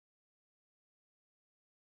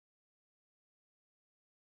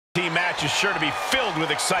match is sure to be filled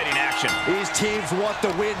with exciting action. These teams want the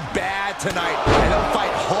win bad tonight, and they'll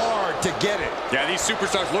fight hard to get it. Yeah, these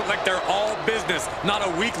superstars look like they're all business, not a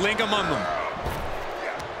weak link among them.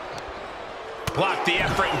 Block the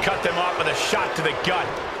effort and cut them off with a shot to the gut.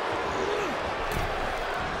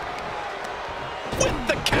 With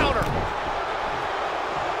the counter.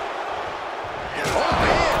 Oh,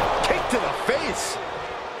 man, kick to the face.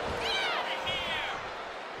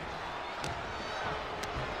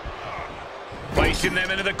 Placing them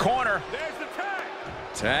into the corner. There's the tag.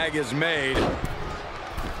 Tag is made.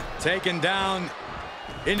 Taken down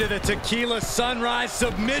into the Tequila Sunrise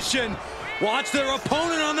submission. Watch their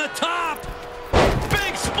opponent on the top.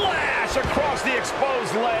 Big splash across the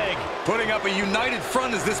exposed leg. Putting up a united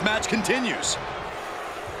front as this match continues.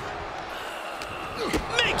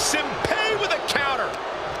 Makes him pay with a counter.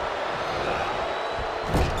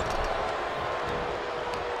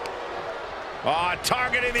 Oh,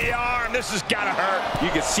 targeting the arm. This has got to hurt.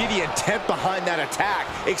 You can see the intent behind that attack.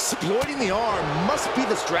 Exploiting the arm must be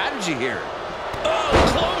the strategy here. Oh,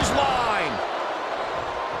 clothesline.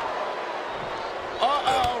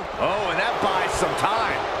 Uh-oh. Oh, and that buys some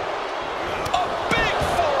time. A big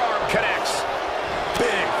forearm connects.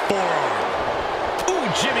 Big forearm. Ooh,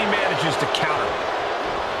 Jimmy manages to counter.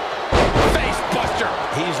 Face buster.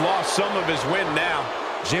 He's lost some of his wind now.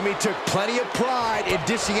 Jimmy took plenty of pride in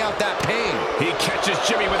dishing out that pain. He catches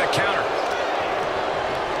Jimmy with a counter.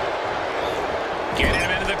 Getting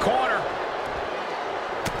him into the corner.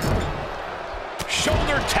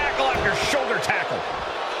 Shoulder tackle after shoulder tackle.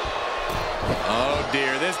 Oh,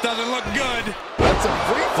 dear. This doesn't look good. That's a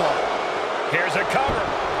free fall. Here's a cover.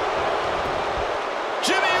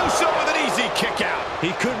 Jimmy Uso with an easy kick out.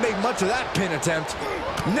 He couldn't make much of that pin attempt.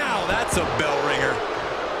 Now that's a bell ringer.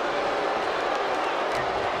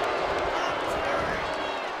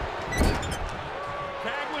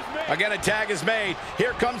 Again, a tag is made.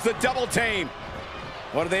 Here comes the double team.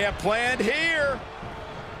 What do they have planned here?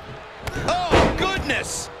 Oh,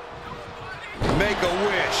 goodness. Make a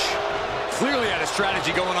wish. Clearly had a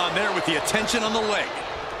strategy going on there with the attention on the leg.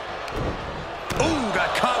 Ooh,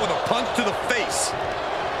 got caught with a punch to the face.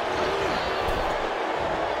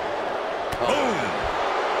 Boom.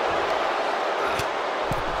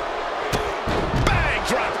 Bang,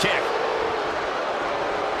 drop kick.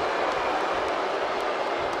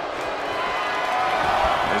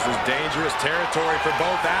 This is dangerous territory for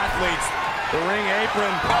both athletes. The ring apron.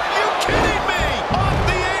 Are you kidding me? Off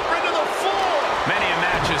the apron to the floor. Many a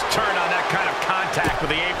match has turned on that kind of contact with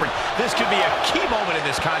the apron. This could be a key moment in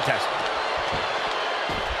this contest.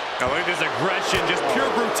 Oh, look at this aggression, just pure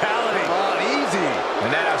brutality. Oh, easy. And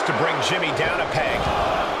that has to bring Jimmy down a peg.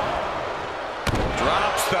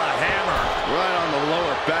 Drops the hammer. Right on the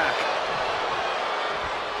lower back.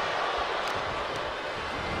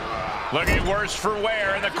 Looking worse for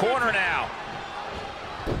wear in the corner now.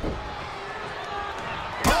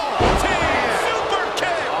 Super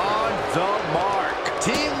kick! On the mark.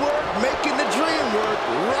 Teamwork making the dream work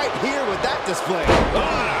right here with that display.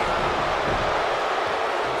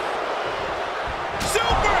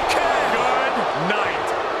 Super kick! Good night.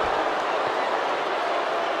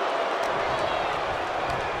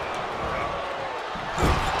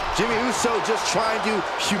 Jimmy Uso just trying to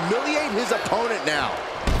humiliate his opponent now.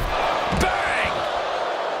 Bang!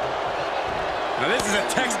 Now this is a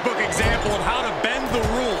textbook example of how to bend the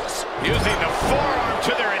rules. Using the forearm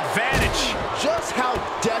to their advantage. Just how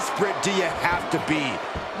desperate do you have to be?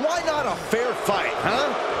 Why not a fair fight,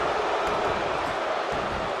 huh?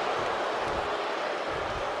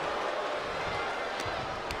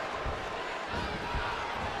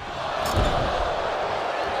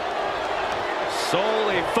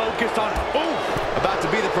 Solely focused on, about to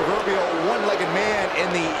be the proverbial one-legged man in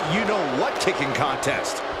the you-know-what kicking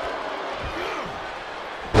contest.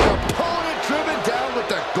 The opponent driven down with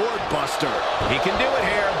the gourd buster. He can do it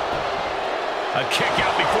here. A kick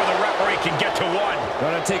out before the referee can get to one.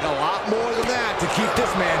 Gonna take a lot more than that to keep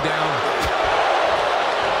this man down.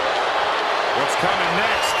 What's coming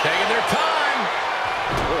next? Taking their time.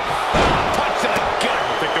 Punch to the gut.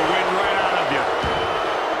 Take the wind right out of you.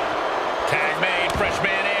 Tag made, fresh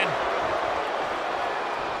man in.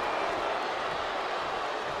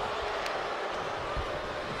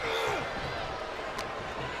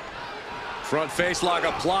 Front face lock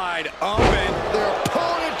applied. Up and Their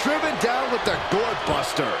opponent driven down with the gourd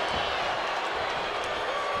buster.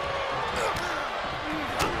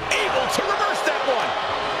 Able to reverse that one.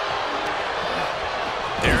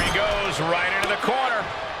 There he goes, right into the corner.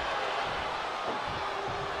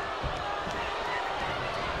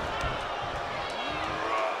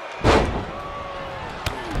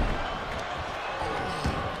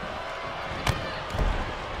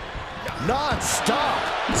 non-stop.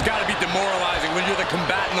 It's got to be demoralizing when you're the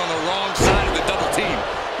combatant on the wrong side of the double team.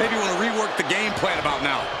 Maybe you want to rework the game plan about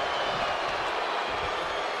now.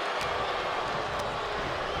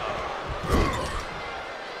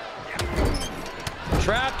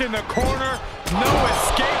 Trapped in the corner, no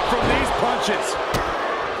escape from these punches.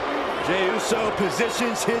 Jey Uso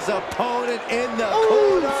positions his opponent in the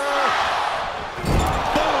corner.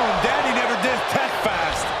 Boom, Daddy never did that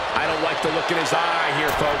fast. I don't like the look in his eye here,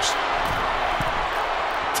 folks.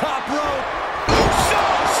 Top rope. Uso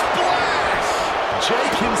splash. Jey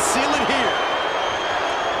can seal it here.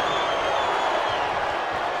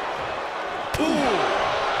 Ooh.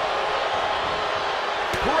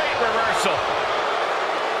 Great reversal.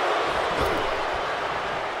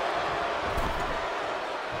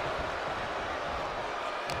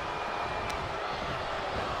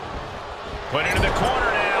 Put into the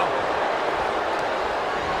corner now.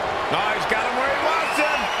 Oh, he's got him where he wants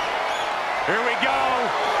him. Here we go.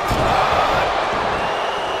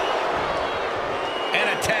 And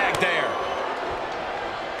a tag there.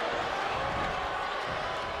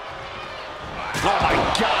 Oh, my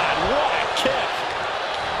God. What a kick.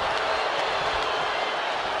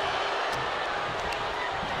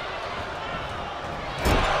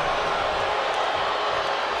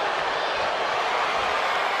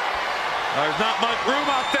 There's not much room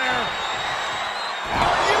out there.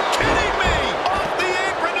 Are you kidding me? Off the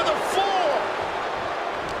apron to the floor.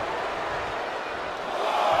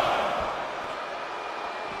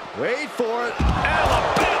 Wait for it.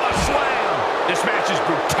 Alabama slam. This match's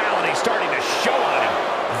brutality starting to show on him.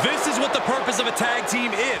 This is what the purpose of a tag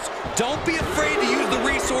team is. Don't be afraid to use the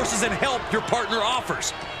resources and help your partner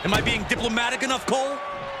offers. Am I being diplomatic enough, Cole?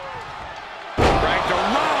 Right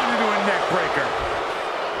around into a neck breaker.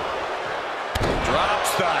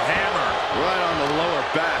 Drops the hammer. Right on the lower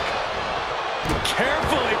back.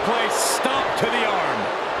 Carefully placed stomp to the arm.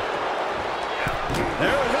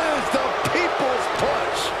 There it is, the people's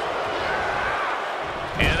punch.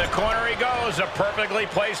 In the corner he goes, a perfectly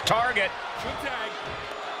placed target.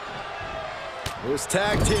 This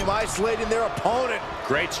tag team isolating their opponent.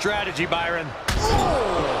 Great strategy, Byron.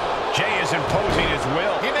 Oh. Jey is imposing his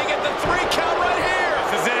will. He may get the 3 count right here.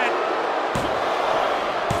 This is it.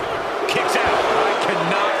 Kicks out. I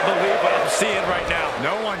cannot believe what I'm seeing right now.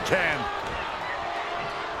 No one can.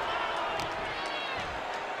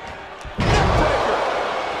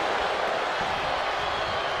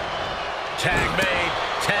 Tag made.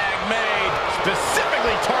 Tag made.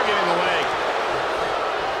 Specifically targeting the leg.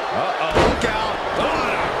 Uh-oh, look out.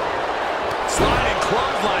 Sliding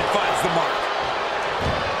clothesline finds the mark.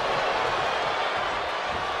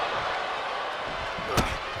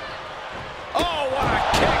 Oh, what a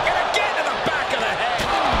kick. And again to the back of the head.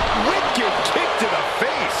 Wicked kick to the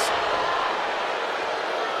face.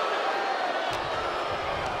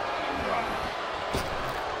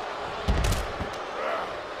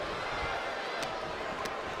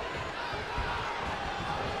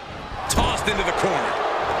 Tossed into the corner.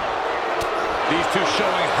 These two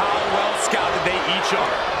showing how well scouted they each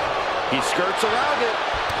are. He skirts around it.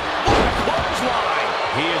 What a clothesline.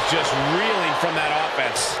 He is just reeling from that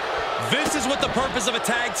offense. This is what the purpose of a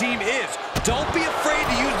tag team is. Don't be afraid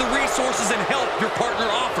to use the resources and help your partner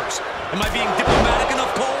offers. Am I being diplomatic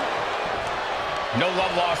enough, Cole? No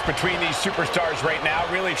love lost between these superstars right now,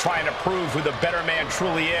 really trying to prove who the better man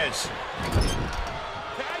truly is.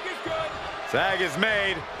 Tag is good. Tag is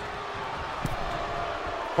made.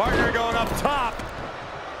 Partner going up top.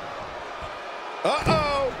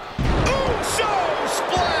 Uh-oh. Uso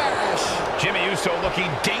splash. Jimmy Uso looking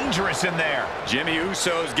dangerous in there. Jimmy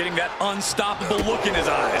Uso's getting that unstoppable look in his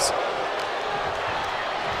eyes.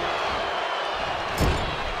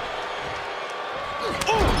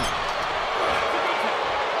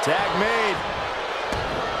 Tag made.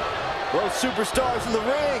 Both superstars in the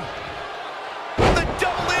ring. The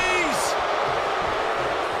double E's.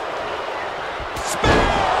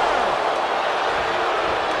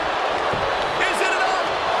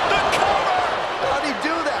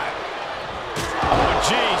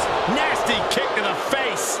 Nasty kick to the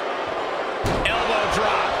face. Elbow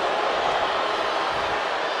drop.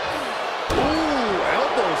 Ooh,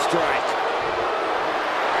 elbow strike.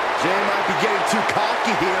 Jey might be getting too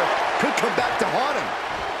cocky here. Could come back to haunt him.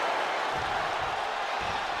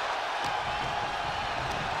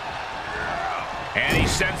 And he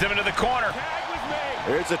sends him into the corner.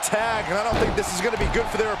 There's a tag, and I don't think this is going to be good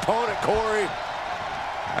for their opponent, Corey.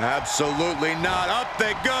 Absolutely not. Up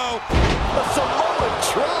they go. A Samoan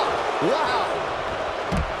drop. Wow.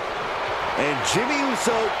 And Jimmy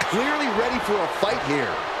Uso clearly ready for a fight here.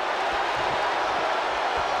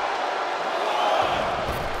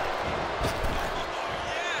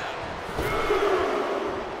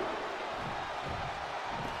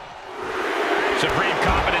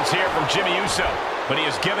 here from Jimmy Uso, but he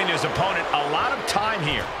is giving his opponent a lot of time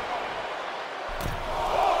here.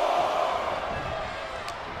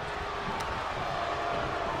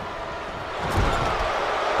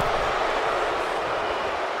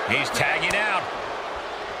 He's tagging out.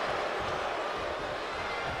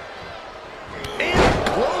 And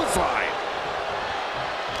clothesline.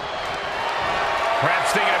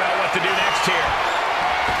 Perhaps thinking about what to do next here.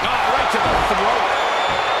 Oh, right to the throat.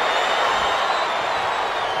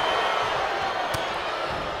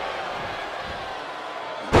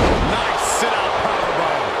 Nice sit-out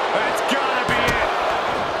powerbomb. That's gotta be it.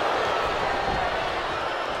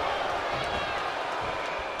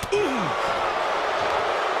 Ooh.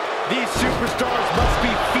 These superstars must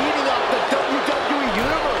be feeding off the WWE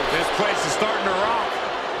Universe. This place is starting to rock.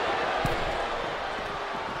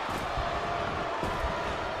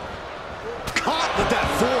 Caught with that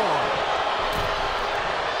forearm.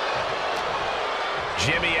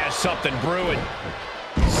 Jimmy has something brewing.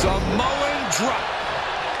 Samoan drop.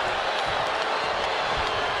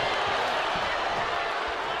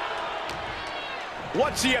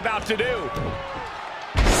 What's he about to do?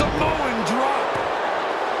 Samoan drop.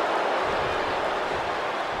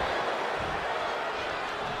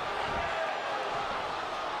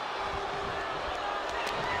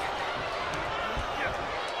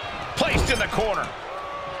 Placed in the corner.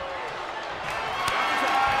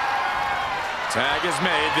 Tag is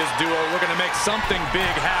made. This duo looking to make something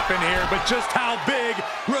big happen here, but just how big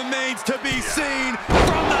remains to be seen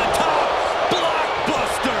from the top.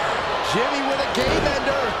 Blockbuster. Jimmy with a game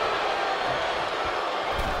ender.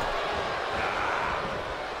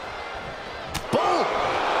 Boom.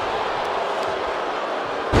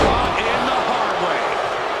 Caught in the hard way.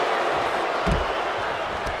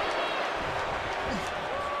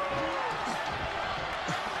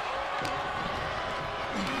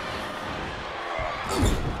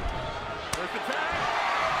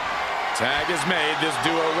 Tag is made. This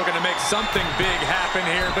duo looking to make something big happen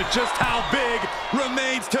here, but just how big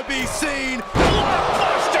remains to be seen.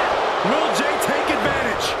 Blockbuster! Will Jay take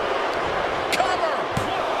advantage? Cover!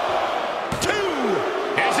 2!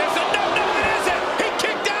 Is this a... No, it isn't! He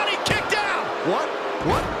kicked out! He kicked out! What?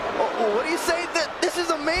 What? What do you say? This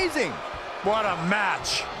is amazing. What a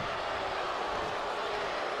match.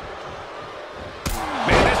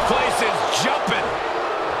 Man, this place is jumping.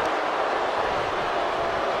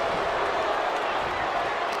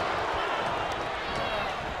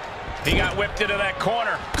 He got whipped into that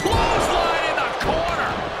corner. Clothesline in the corner.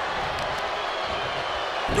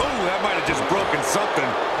 Oh, that might have just broken something.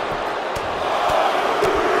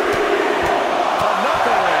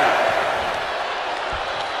 Another.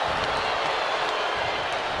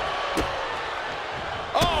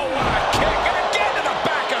 Oh, what a kick. And again to the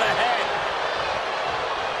back of the head.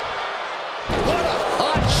 What a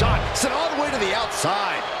hot shot. Sent all the way to the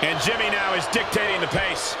outside. And Jimmy now is dictating the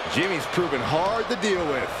pace. Jimmy's proven hard to deal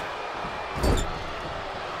with.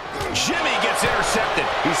 Jimmy gets intercepted.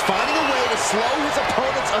 He's finding a way to slow his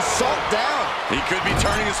opponent's assault down. He could be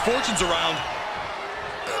turning his fortunes around.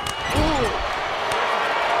 Ooh.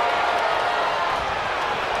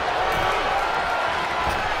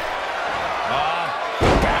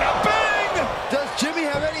 Bada bing! Does Jimmy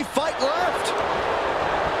have any fight left?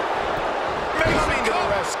 Coming to the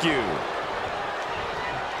rescue.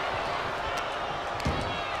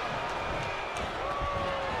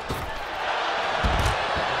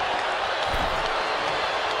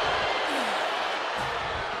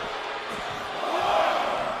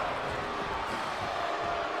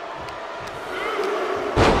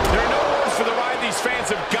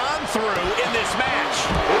 Fans have gone through in this match.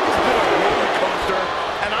 It's been a roller coaster,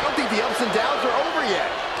 and I don't think the ups and downs are over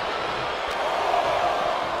yet.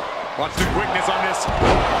 Watch the quickness on this.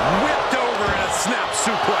 Whipped over in a snap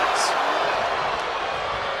suplex.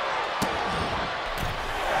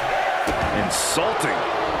 Insulting.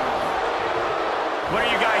 What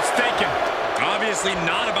are you guys thinking? Obviously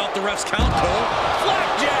not about the ref's count, Cole.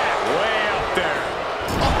 Flapjack! Way up there.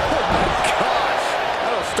 Oh, my gosh.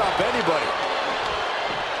 That'll stop anybody.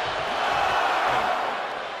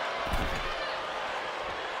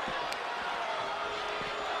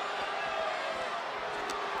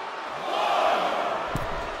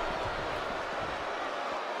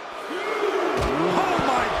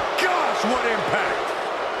 What impact!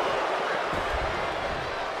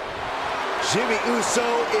 Jimmy Uso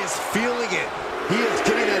is feeling it. He is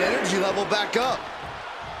getting that energy level back up.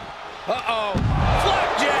 Uh-oh.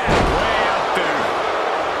 Flapjack! Way up there.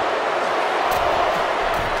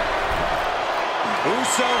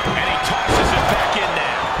 Uso, and he tosses it back in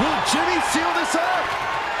now. Will Jimmy seal this up?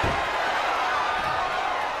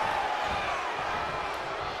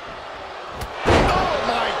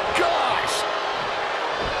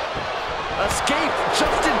 escaped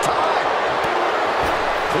just in time.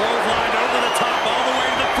 Clothesline over the top, all the way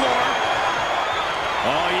to the floor.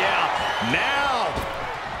 Oh, yeah. Now.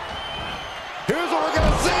 Here's what we're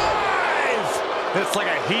going to see. It's like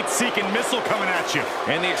a heat-seeking missile coming at you.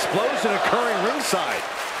 And the explosion occurring ringside.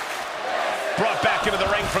 Brought back into the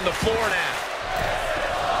ring from the floor now.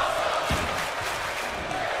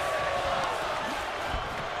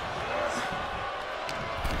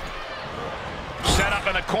 Set up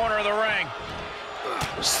in the corner of the ring.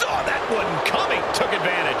 Saw that one coming. Took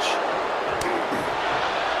advantage.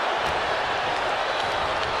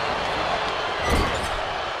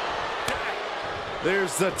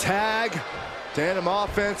 There's the tag. Tandem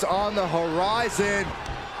offense on the horizon.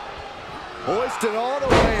 Hoisted all the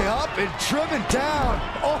way up and driven down.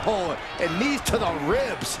 Oh, and knees to the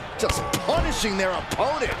ribs. Just punishing their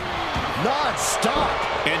opponent non-stop.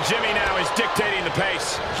 And Jimmy now is dictating the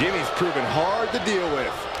pace. Jimmy's proven hard to deal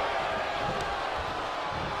with.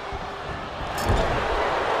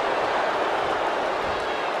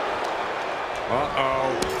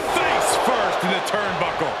 Uh-oh. Face first in the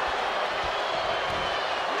turnbuckle.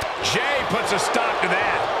 Jay puts a stop to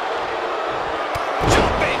that.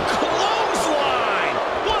 Jumping clothesline.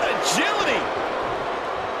 What agility.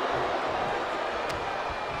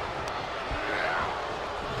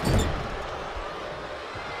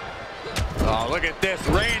 Oh, look at this.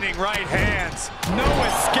 Raining right hands. No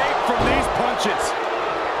escape from these punches.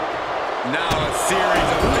 Now a series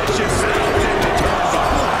of vicious sounds in the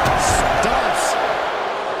turnbuckle. Stunts.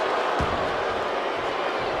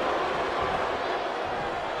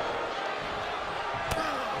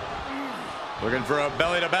 Looking for a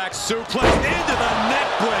belly-to-back suplex into the neck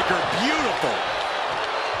breaker. Beautiful.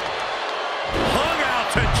 Hung out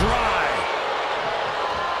to dry.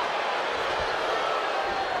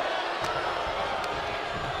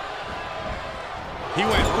 He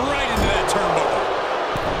went right into that turnbuckle.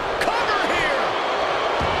 Cover here.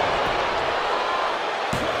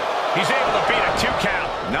 He's able to beat a 2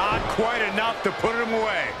 count. Not quite enough to put him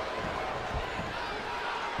away.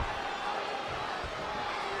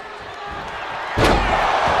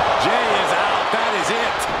 Jay is out. That is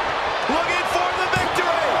it. Looking for the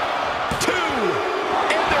victory. 2.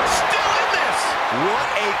 And they're still in this. What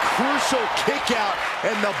a crucial kick out,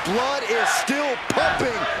 and the blood is still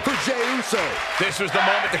pumping for Jey Uso. This was the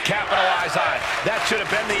moment to capitalize on. That should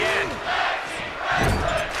have been the end.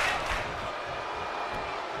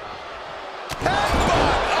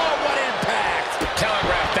 Headbutt! Oh, what impact!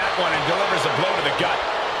 Telegraphed that one and delivers a blow to the gut.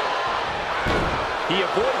 He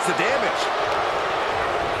avoids the damage.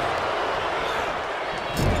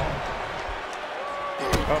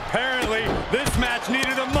 Apparently, this match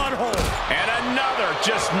needed a mud hole. And another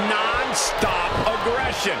just non-stop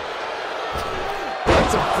aggression.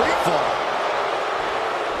 That's a free fall.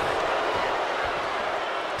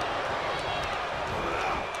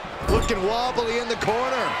 Looking wobbly in the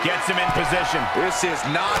corner. Gets him in position. This is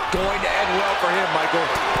not going to end well for him, Michael.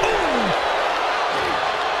 Ooh.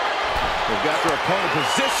 They've got their opponent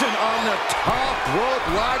position on the top rope,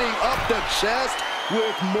 lighting up the chest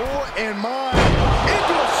with more in mind.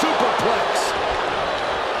 Into a superplex.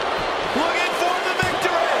 Looking for the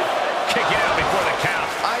victory. Kicking out before the count.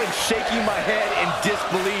 I am shaking my head in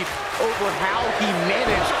disbelief over how he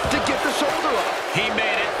managed to get the shoulder up. He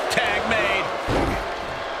made it. Tag made.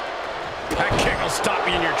 That kick will stop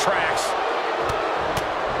you in your tracks.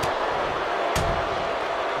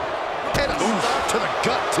 And a stop to the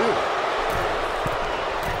gut, too.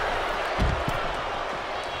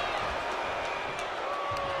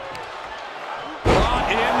 Brought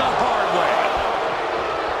in the hard way.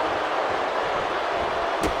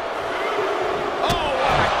 Oh,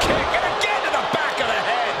 what a kick. And again to the back of the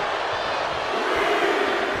head.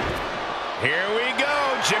 Here we go.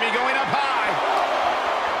 Jimmy going up high.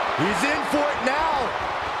 He's in for it now.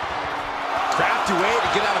 Crafty way to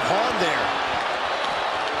get out of harm there.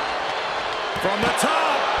 From the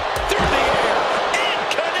top. Through the air. And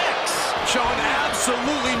connects. Showing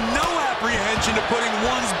absolutely no apprehension to putting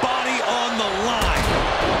one's body on the line.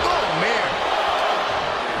 Oh, man.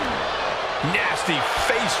 Nasty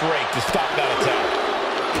face rake to stop that attack.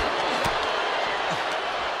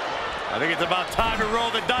 I think it's about time to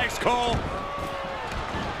roll the dice, Cole.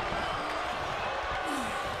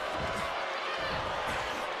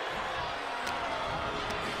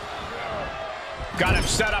 Got him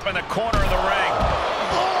set up in the corner of the ring.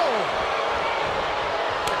 Oh!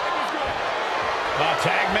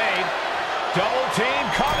 Tag made. Double team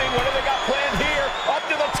coming. What do they got planned here? Up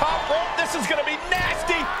to the top rope. This is going to be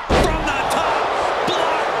nasty. From the top.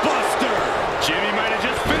 Blockbuster. Jimmy might have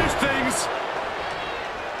just finished things.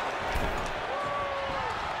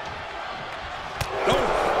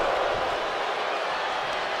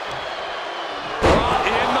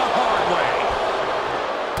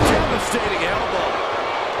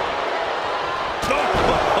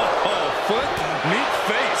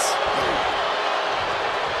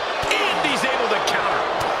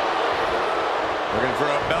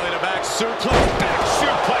 suplex, back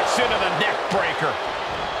suplex into the neck breaker.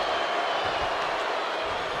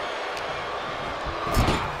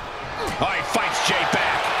 Oh, he fights Jay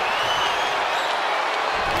back.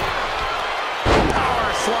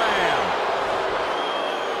 Power slam.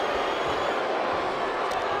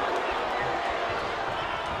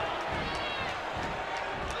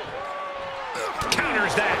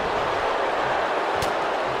 Counters that.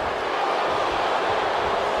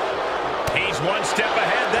 He's one step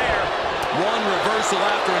ahead there. One reversal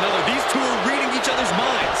after another. These two are reading each other's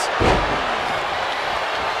minds.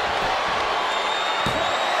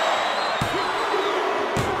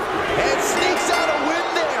 And sneaks out a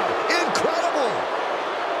win there. Incredible.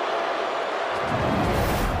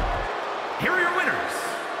 Here are your winners,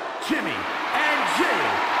 Jimmy and Jay,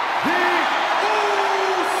 the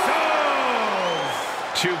Usos.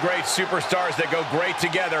 Two great superstars that go great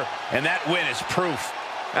together, and that win is proof.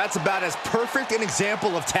 That's about as perfect an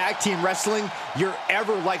example of tag team wrestling you're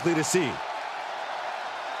ever likely to see.